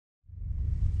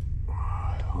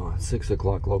Oh, 6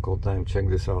 o'clock local time. Check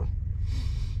this out.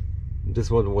 This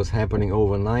is what was happening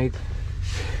overnight.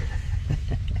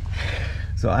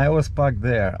 So I was parked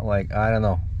there, like, I don't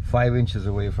know, 5 inches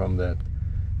away from that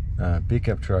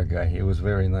pickup truck guy. He was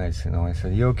very nice, you know. I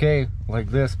said, "You okay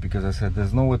like this?" Because I said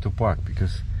there's nowhere to park,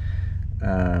 because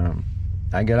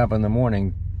I get up in the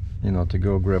morning, you know, to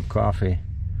go grab coffee,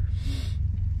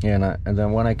 and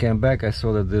then when I came back, I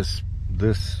saw that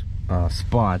this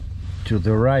spot to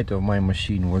the right of my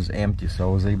machine was empty. So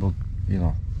I was able, you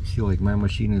know, see, like, my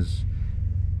machine is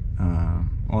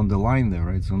on the line there,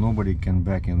 right? So nobody can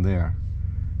back in there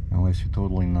unless you're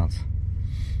totally nuts.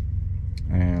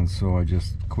 And so I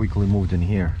just quickly moved in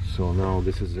here. So now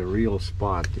this is a real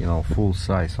spot, you know, full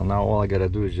size. So now all I gotta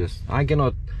do is just, I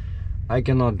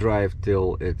cannot drive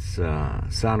till it's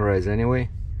sunrise anyway.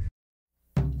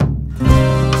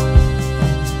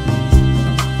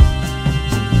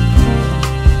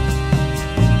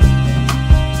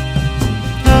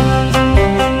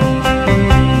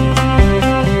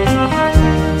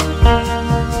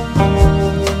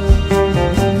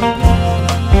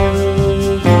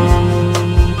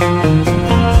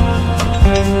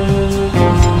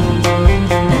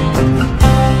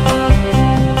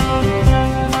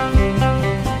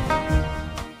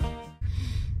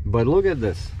 But look at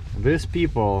this. These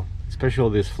people,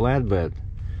 especially this flatbed,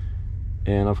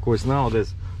 and of course now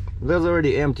there's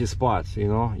already empty spots, you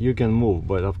know, you can move,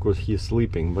 but of course he's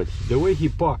sleeping. But the way he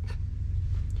parked,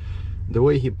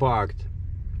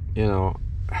 you know,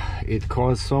 it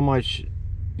caused so much,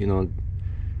 you know,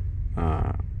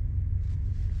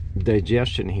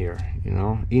 digestion here, you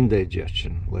know,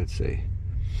 indigestion, let's say.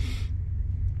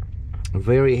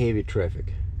 Very heavy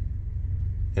traffic.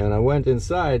 And I went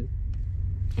inside,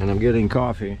 and I'm getting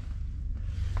coffee,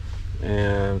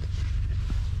 and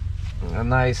a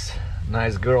nice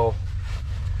girl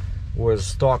was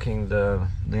stocking the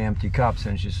empty cups,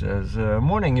 and she says,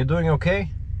 "Morning, you doing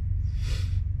okay?"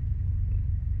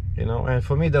 You know, and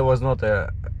for me that was not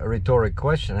a rhetoric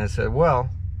question. I said, "Well,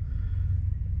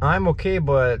 I'm okay,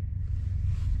 but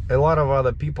a lot of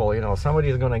other people, you know, somebody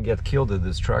is gonna get killed at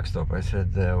this truck stop." I said,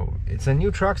 "It's a new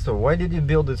truck stop. Why did you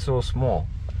build it so small?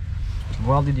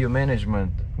 Why did your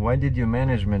management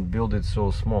build it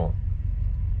so small?"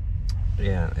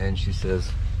 Yeah, and she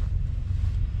says,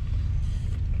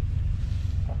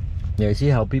 "Yeah, you see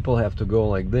how people have to go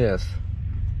like this,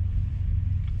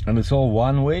 and it's all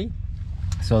one way,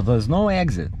 so there's no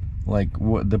exit. Like,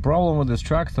 the problem with this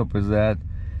truck stop is that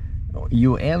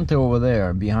you enter over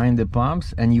there behind the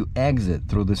pumps and you exit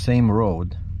through the same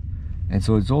road, and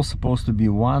so it's all supposed to be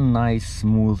one nice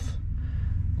smooth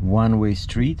one-way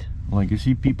street. Like, you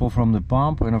see people from the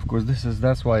pump, and of course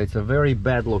that's why it's a very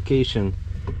bad location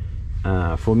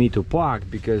for me to park,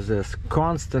 because there's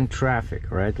constant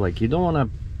traffic, right? Like, you don't want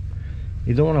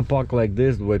to park like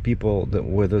this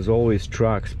where there's always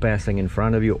trucks passing in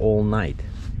front of you all night,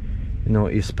 you know,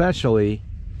 especially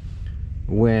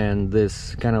when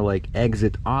this kind of like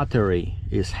exit artery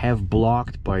is half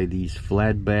blocked by these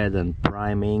flatbed and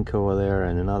Prime Inc over there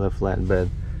and another flatbed.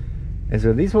 And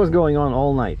so this was going on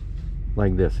all night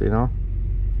like this, you know.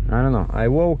 I don't know, I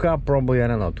woke up probably, I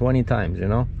don't know, 20 times, you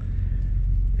know.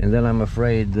 And then I'm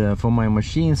afraid for my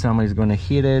machine somebody's gonna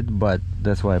hit it, but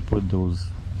that's why I put those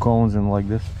cones in like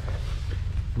this.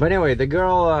 But anyway, the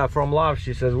girl from Love,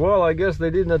 she says, "Well, I guess they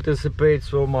didn't anticipate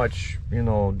so much, you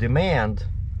know, demand,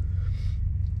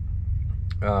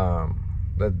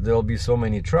 that there'll be so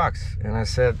many trucks." And I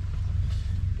said,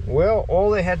 well, all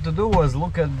they had to do was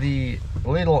look at the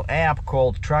little app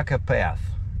called Tracker Path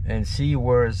and see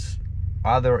where's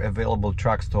other available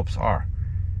truck stops are.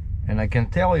 And I can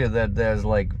tell you that there's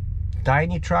like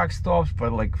tiny truck stops,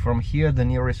 but like from here the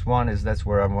nearest one is, that's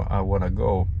where I want to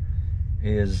go,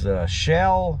 is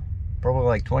Shell, probably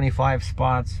like 25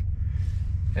 spots,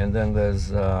 and then there's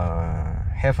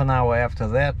half an hour after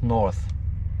that north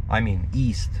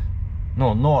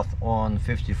on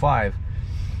 55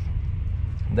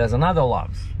 there's another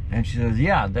Love's. And she says,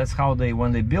 yeah, that's how they,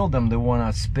 when they build them, they want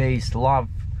to space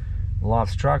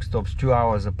Love's truck stops 2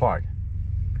 hours apart.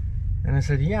 And I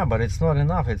said, yeah, but it's not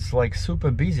enough. It's like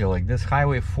super busy, like this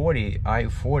highway 40,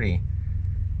 I-40,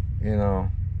 you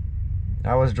know.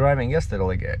 I was driving yesterday,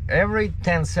 like every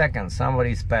 10 seconds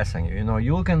somebody's passing you, you know.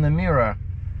 You look in the mirror,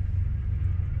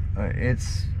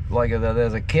 it's like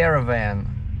there's a caravan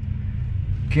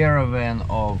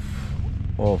of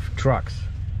trucks.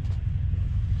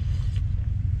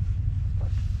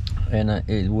 And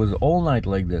it was all night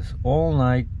like this, all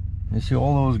night. You see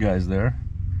all those guys there.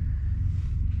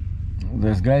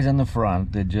 There's guys in the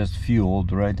front that just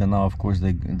fueled, right? And now of course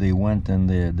they went and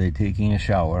they're taking a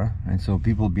shower, and so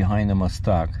people behind them are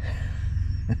stuck.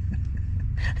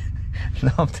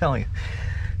 No, I'm telling you,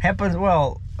 happens.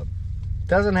 Well,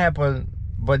 doesn't happen,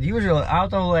 but usually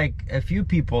out of like a few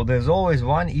people, there's always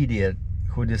one idiot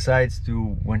who decides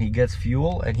to, when he gets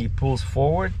fuel and he pulls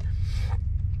forward,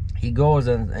 he goes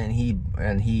and he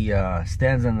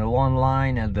stands in the long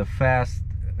line at the fast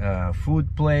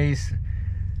food place,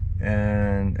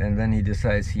 and then he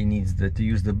decides he needs to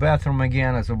use the bathroom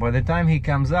again. And so by the time he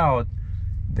comes out,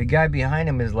 the guy behind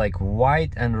him is like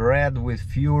white and red with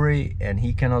fury, and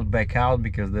he cannot back out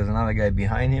because there's another guy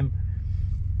behind him.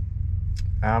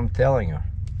 I'm telling you.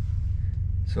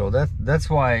 So that's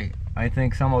why I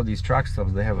think some of these truck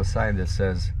stops, they have a sign that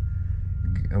says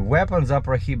weapons are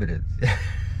prohibited.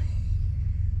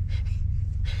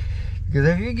 Because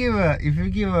if you give a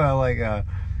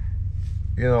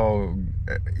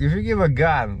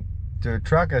gun to a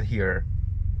trucker here,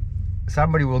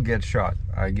 somebody will get shot.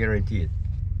 I guarantee it.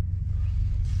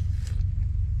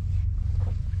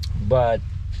 But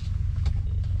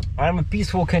I'm a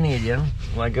peaceful Canadian.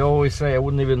 Like I always say, I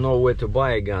wouldn't even know where to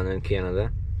buy a gun in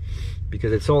Canada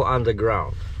because it's all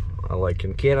underground. Like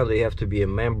in Canada, you have to be a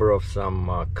member of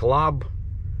some club.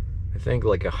 I think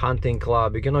like a hunting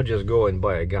club. You cannot just go and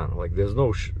buy a gun. Like there's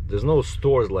no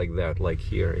stores like that, like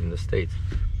here in the States.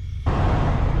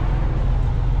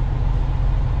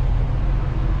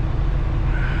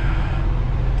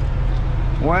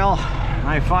 Well,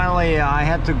 I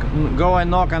had to go and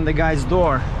knock on the guy's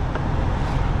door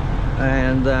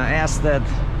and ask that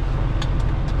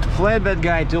flatbed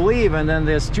guy to leave, and then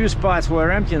there's 2 spots were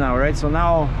empty now, right? So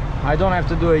now I don't have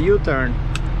to do a U-turn.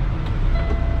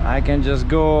 I can just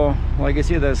go, like you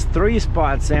see, there's 3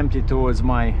 spots empty towards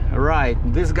my right.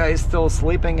 This guy is still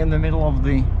sleeping in the middle of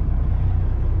the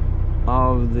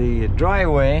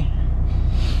driveway,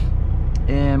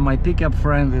 and my pickup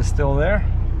friend is still there.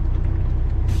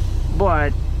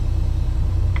 But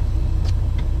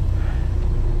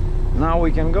now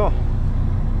we can go.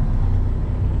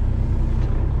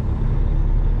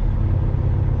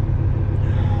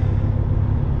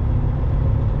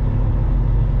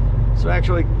 So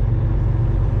actually,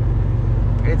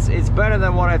 it's better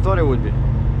than what I thought it would be,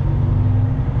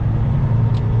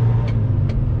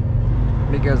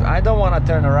 because I don't want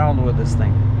to turn around with this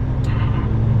thing.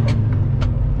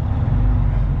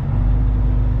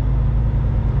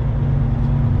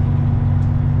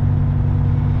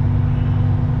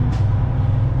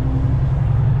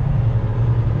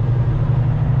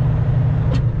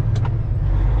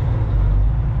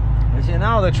 You see,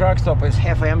 now the truck stop is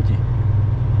half empty.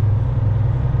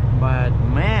 But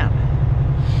man,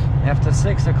 after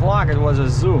 6 o'clock it was a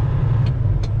zoo.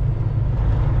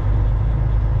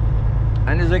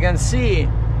 And as you can see,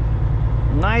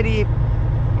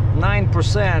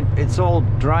 99% it's all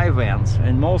dry vans,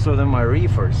 and most of them are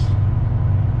reefers.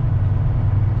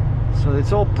 So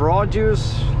it's all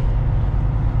produce.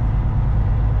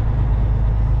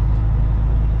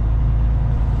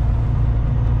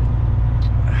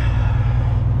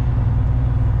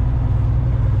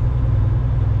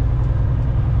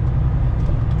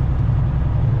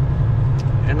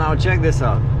 And now check this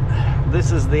out.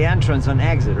 This is the entrance and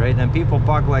exit, right? And people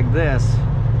park like this,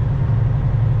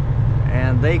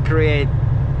 and they create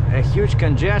a huge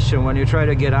congestion when you try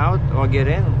to get out or get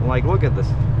in. Like, look at this.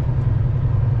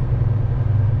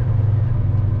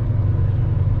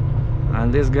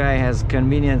 And this guy has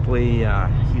conveniently,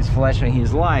 he's flashing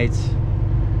his lights.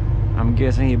 I'm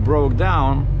guessing he broke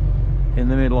down in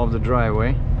the middle of the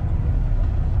driveway.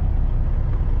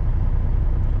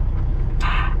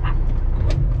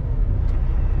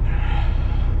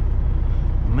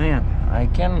 Man, I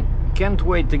can't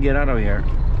wait to get out of here.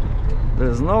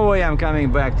 There's no way I'm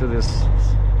coming back to this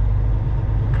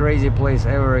crazy place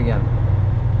ever again.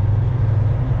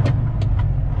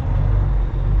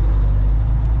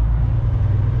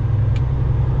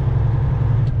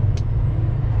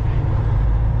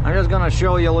 I'm just gonna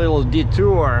show you a little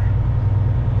detour,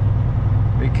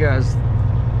 because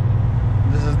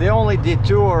this is the only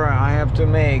detour I have to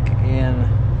make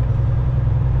in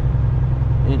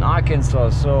Arkansas.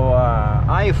 So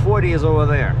I-40 is over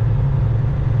there,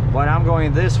 but I'm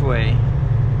going this way.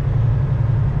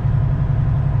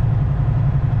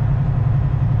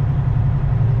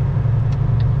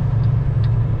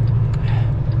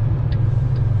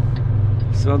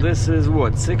 So this is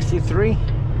what, 63?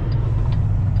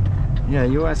 Yeah,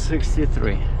 US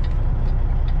 63.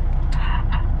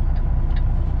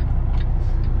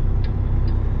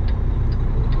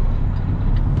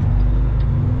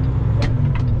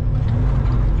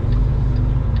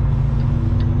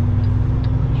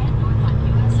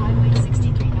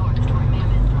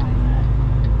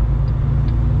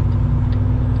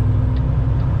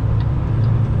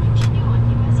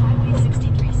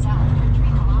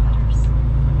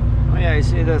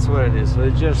 that's what it is. So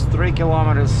it's just 3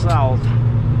 kilometers south.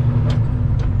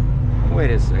 Wait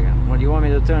a second. What, do you want me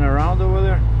to turn around over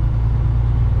there?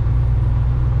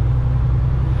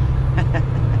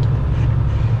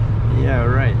 Yeah,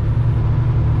 right.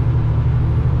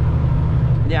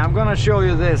 Yeah, I'm gonna show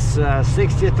you this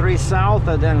 63 south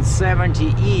and then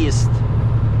 70 east,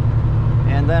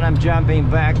 and then I'm jumping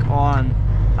back on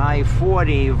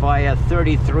I-40 via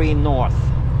 33 north.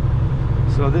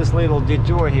 So this little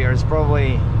detour here is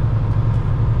probably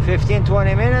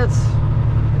 15-20 minutes.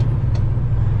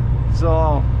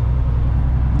 So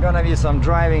gonna be some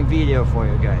driving video for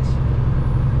you guys.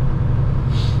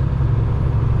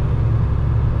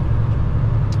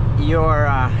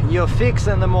 Your fix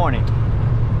in the morning.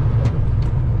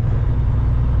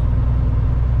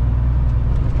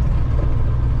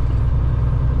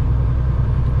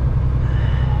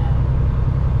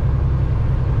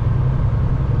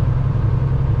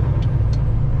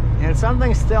 And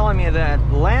something's telling me that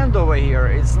land over here,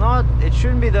 it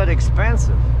shouldn't be that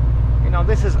expensive. You know,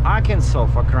 this is Arkansas,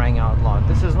 for crying out loud.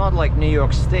 This is not like New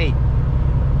York State,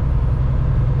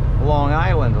 Long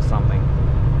Island or something.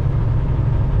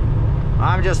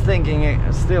 I'm just thinking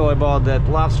still about that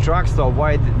last truck stop,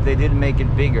 why they didn't make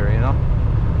it bigger, you know?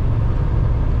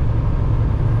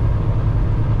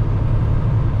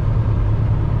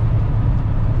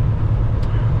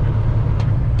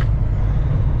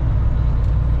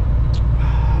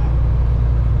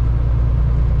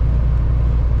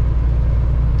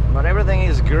 But everything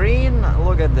is green.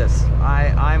 Look at this.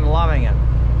 I'm loving it.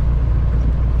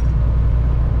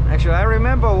 Actually, I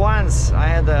remember once I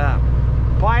had a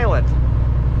pilot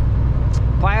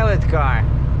car.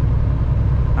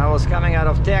 I was coming out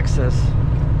of Texas,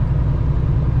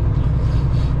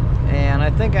 and I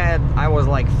think I was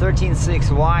like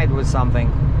 13.6 wide with something,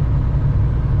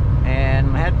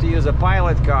 and I had to use a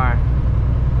pilot car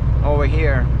over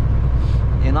here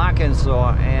in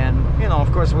Arkansas. And you know,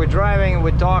 of course, we're driving,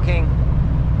 we're talking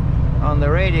on the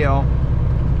radio,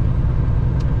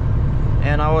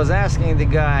 and I was asking the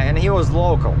guy, and he was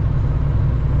local.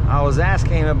 I was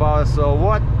asking him about, so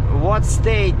what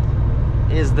state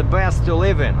is the best to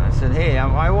live in? I said, hey,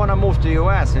 I want to move to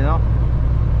US, you know.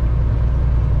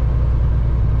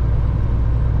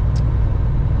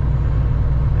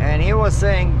 And he was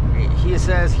saying, he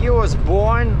says he was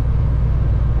born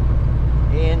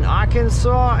in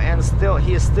Arkansas, and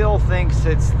he still thinks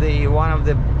it's one of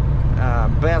the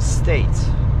best states.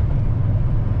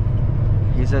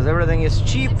 He says everything is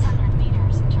cheap.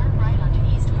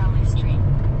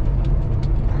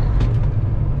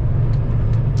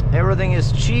 Everything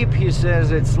is cheap. He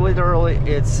says it's literally,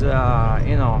 it's you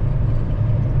know,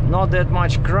 not that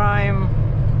much crime,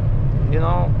 you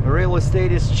know, real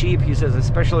estate is cheap. He says,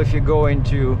 especially if you go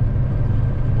into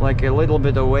like a little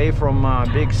bit away from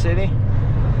big city.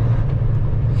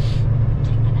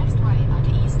 Take the next right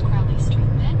onto East Crowley Street,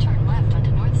 then turn left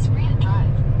onto North Spring Drive.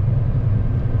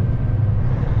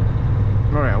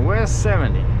 Alright, where's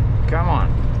 70? Come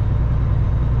on.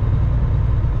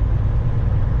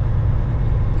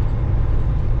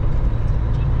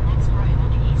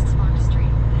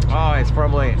 Oh, it's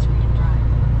probably,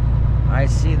 I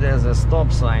see there's a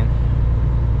stop sign.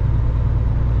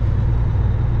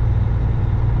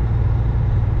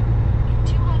 In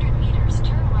 200 meters,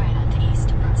 turn right onto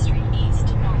East Front Street,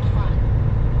 East North Front.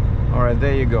 Alright,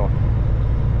 there you go.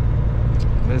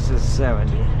 This is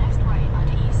 70. Take the next right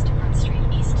onto East Front Street,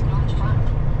 East North Front.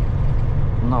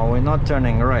 No, we're not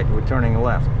turning right, we're turning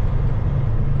left.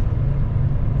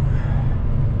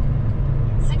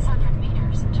 600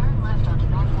 meters, turn left onto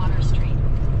North Water Street.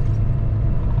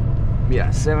 Yeah,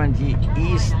 70 Turn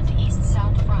east. right onto East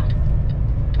South Front.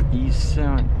 East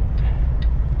 7.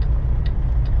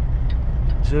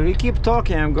 So if you keep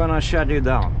talking, I'm gonna shut you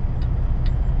down.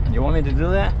 You want me to do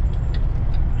that?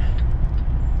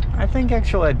 I think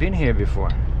actually I've been here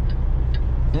before.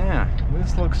 Yeah,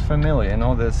 this looks familiar. You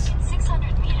know this. In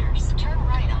 600 meters, turn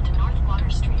right onto North Water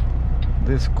Street.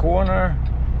 This corner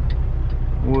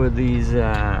with these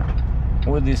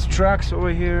trucks over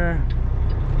here.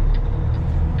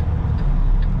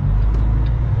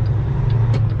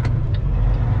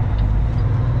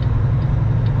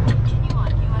 Continue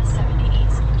on US 70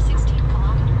 East for 16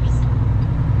 kilometers.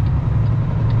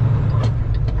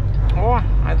 Oh,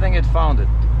 I think it found it.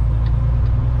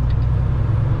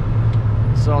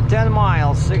 So 10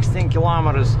 miles, 16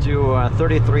 kilometers to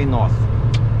 33 north.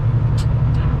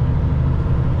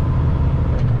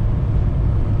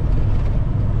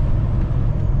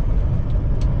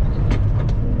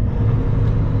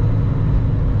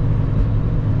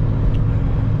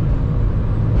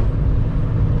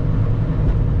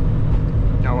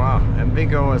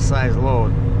 big oversized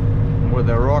load with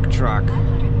a rock truck.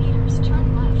 500 meters,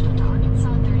 turn left onto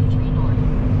Arkansas 33 North.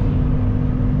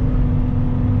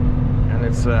 And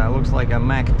it's looks like a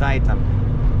Mack Titan.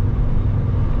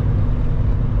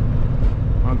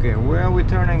 Okay, where are we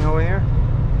turning over here?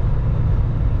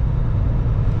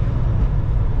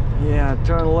 Yeah,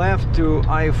 turn left to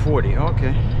I-40.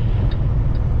 Okay.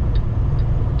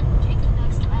 Take the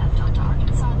next left onto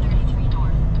Arkansas 33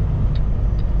 North.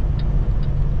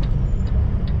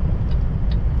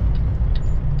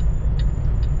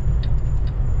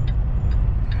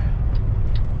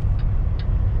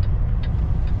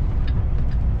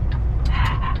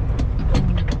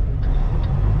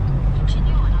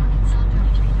 Continue on Arkansas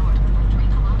 33 North for 3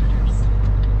 kilometers.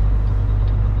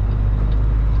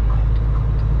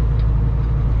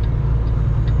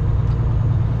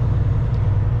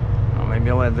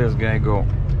 Maybe let this guy go.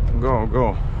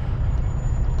 Go.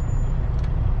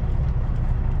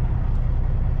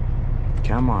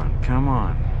 Come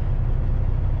on.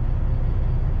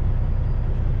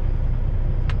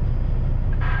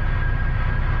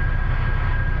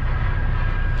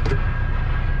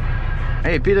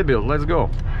 Hey, Peterbilt, let's go.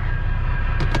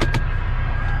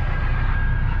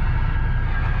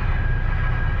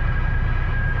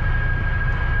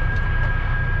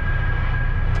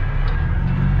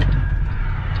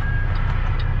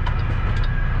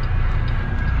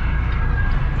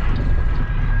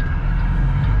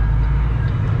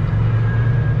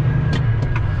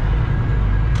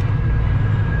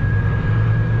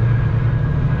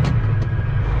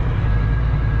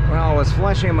 I was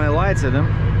flashing my lights at him.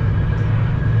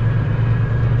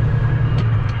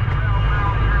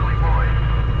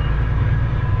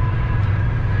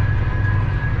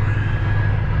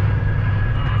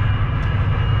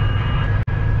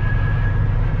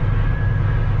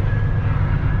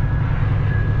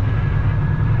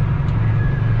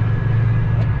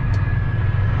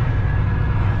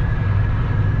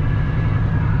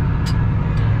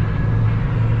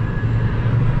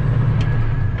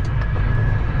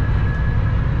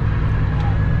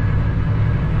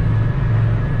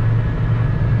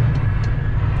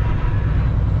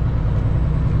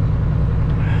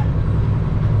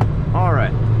 All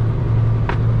right,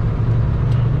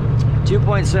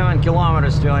 2.7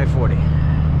 kilometers to I-40.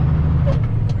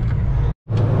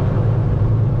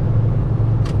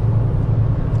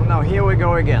 Now here we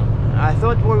go again. I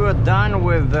thought we were done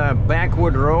with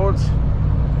backwood roads,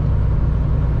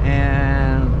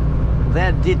 and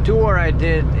that detour I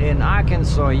did in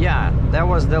Arkansas, yeah, that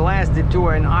was the last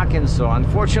detour in Arkansas.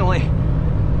 Unfortunately,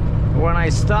 when I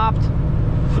stopped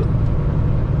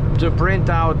to print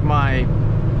out my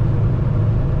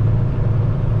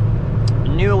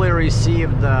newly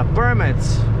received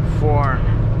permits for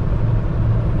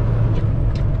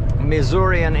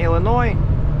Missouri and Illinois,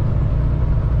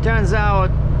 turns out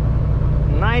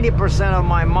 90% of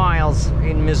my miles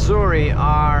in Missouri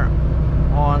are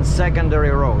on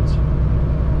secondary roads.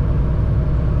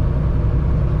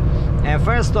 And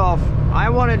first off, I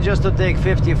wanted just to take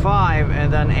 55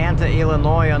 and then enter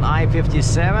Illinois on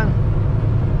I-57,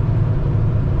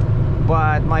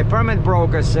 but my permit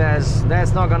broker says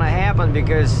that's not gonna happen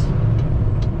because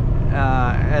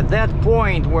at that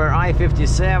point where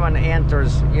I-57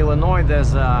 enters Illinois,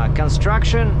 there's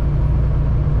construction,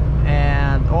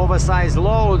 and oversized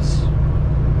loads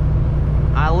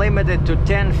are limited to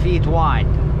 10 feet wide.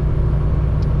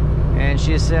 And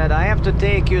she said, I have to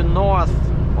take you north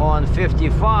on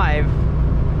 55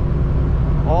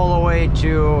 all the way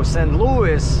to St.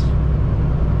 Louis,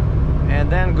 and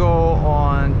then go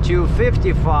on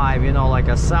 255, you know, like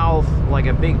a south, like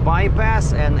a big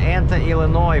bypass, and enter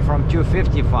Illinois from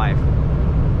 255.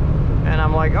 And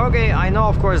I'm like, okay, I know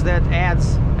of course that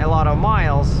adds a lot of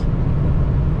miles,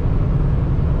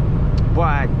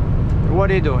 but what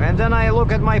do you do? And then I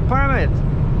look at my permit,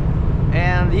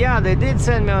 and yeah, they did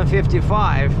send me on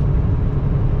 55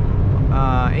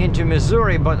 into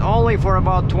Missouri, but only for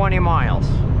about 20 miles.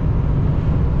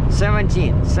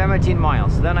 17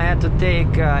 miles. Then I had to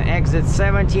take exit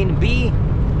 17B.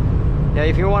 Yeah,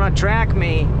 if you want to track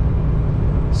me,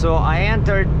 so I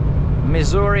entered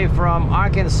Missouri from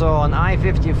Arkansas on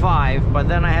I-55, but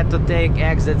then I had to take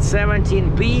exit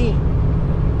 17B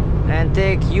and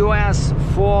take US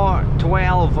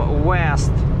 412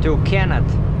 west to Kennett.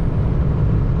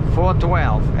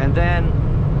 412, and then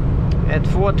at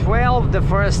 412, the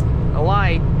first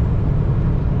light,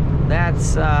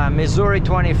 that's Missouri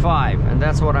 25, and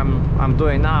that's what I'm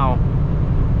doing now.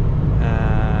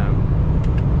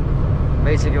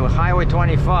 Basically Highway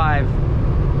 25,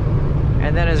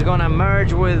 and then it's gonna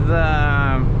merge with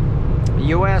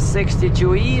US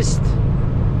 62 East,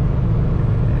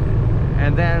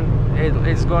 and then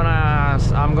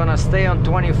I'm gonna stay on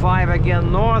 25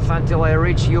 again north until I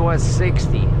reach US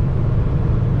 60.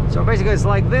 So basically it's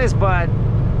like this, but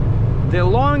the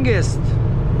longest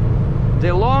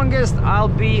I'll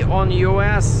be on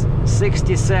US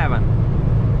 67,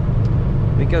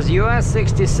 because US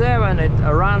 67, it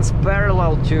runs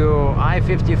parallel to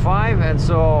I-55, and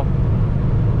so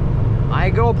I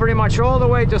go pretty much all the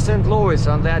way to St. Louis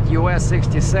on that US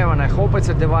 67. I hope it's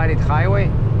a divided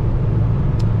highway.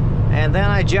 And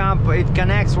then I jump, it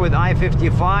connects with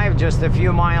I-55 just a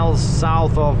few miles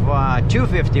south of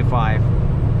 255.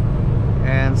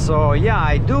 And so, yeah,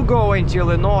 I do go into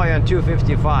Illinois on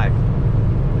 255.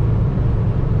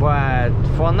 But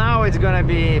for now, it's gonna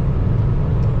be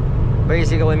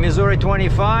basically Missouri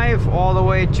 25 all the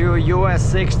way to US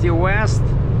 60 west,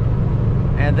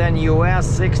 and then US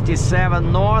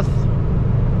 67 north,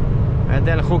 and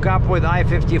then hook up with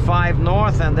I-55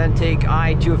 north, and then take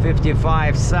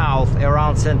I-255 south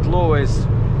around St. Louis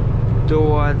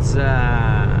towards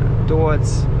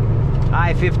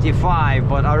I-55,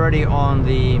 but already on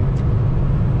the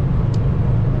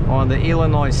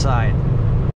Illinois side.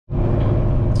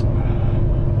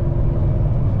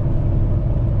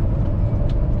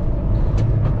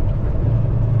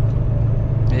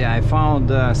 Yeah, I found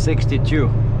 62.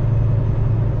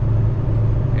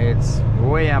 It's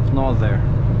way up north there,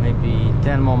 maybe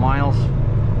 10 more miles.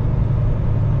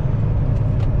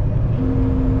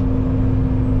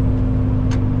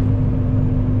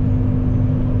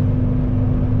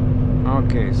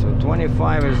 Okay, so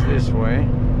 25 is this way.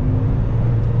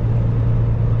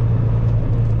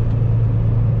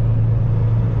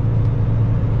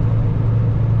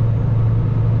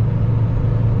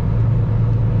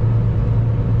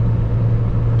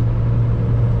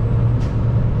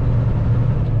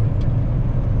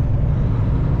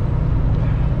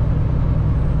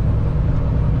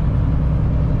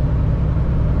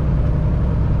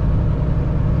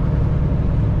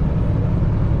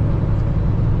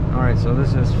 So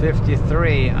this is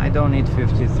 53. I don't need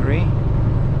 53.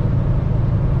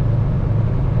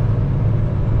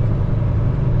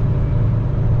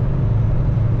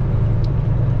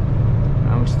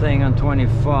 I'm staying on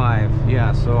 25.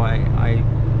 Yeah, so I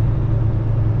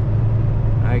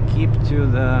keep to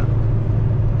the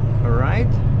right.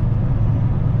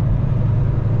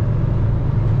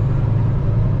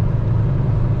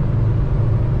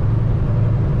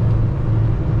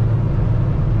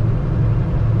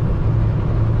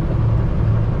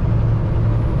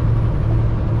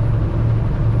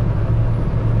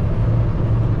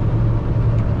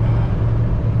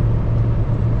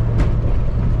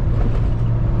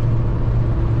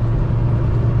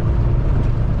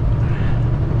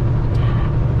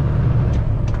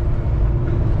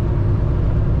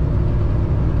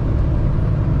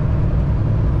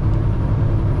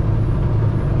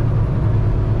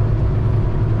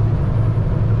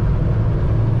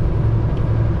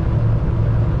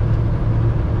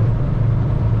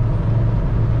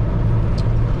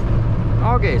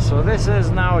 Okay, so this is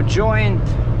now joint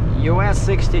US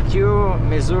 62,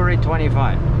 Missouri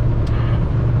 25.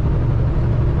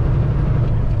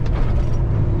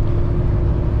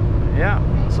 Yeah,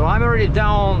 so I'm already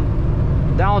down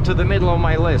to the middle of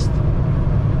my list.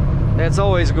 That's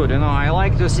always good, you know. I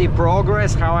like to see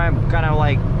progress, how I'm kind of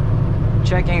like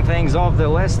checking things off the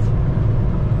list.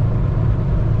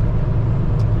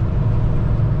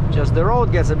 Just the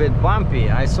road gets a bit bumpy.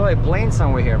 I saw a plane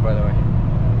somewhere here, by the way.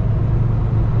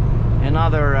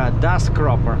 Another dust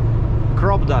crop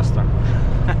duster.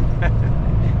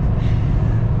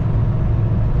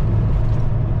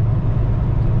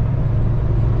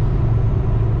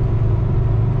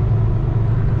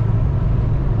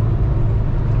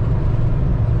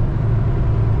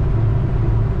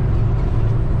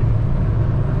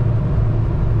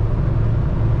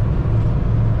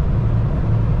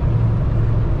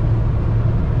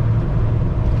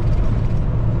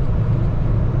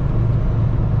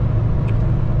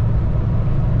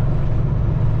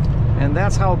 And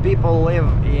that's how people live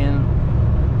in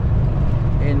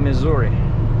Missouri.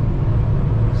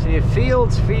 See,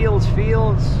 fields, fields,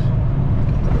 fields.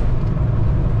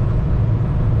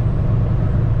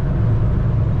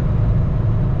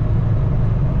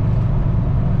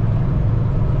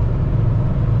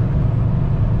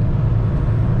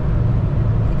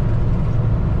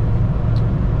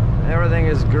 Everything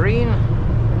is green.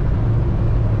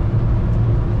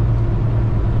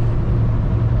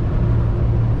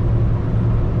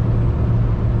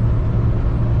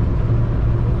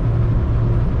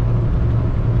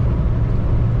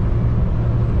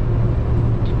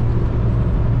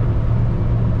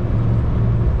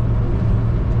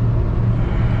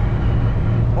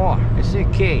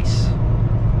 case.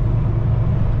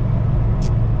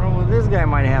 Probably this guy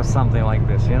might have something like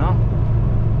this, you know?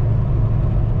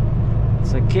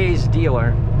 It's a case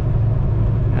dealer.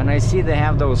 And I see they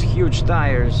have those huge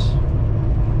tires.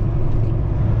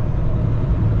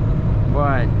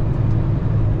 But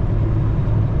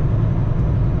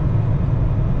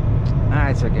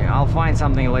it's okay. I'll find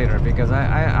something later because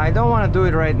I don't want to do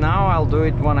it right now. I'll do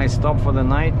it when I stop for the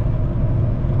night.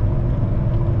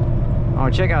 Oh,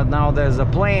 check out now. There's a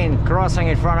plane crossing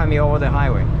in front of me over the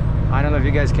highway. I don't know if you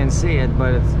guys can see it,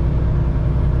 but it's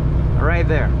right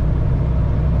there.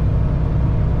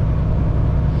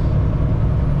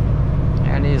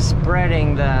 And he's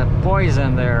spreading the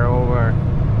poison there over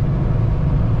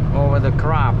the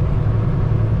crop.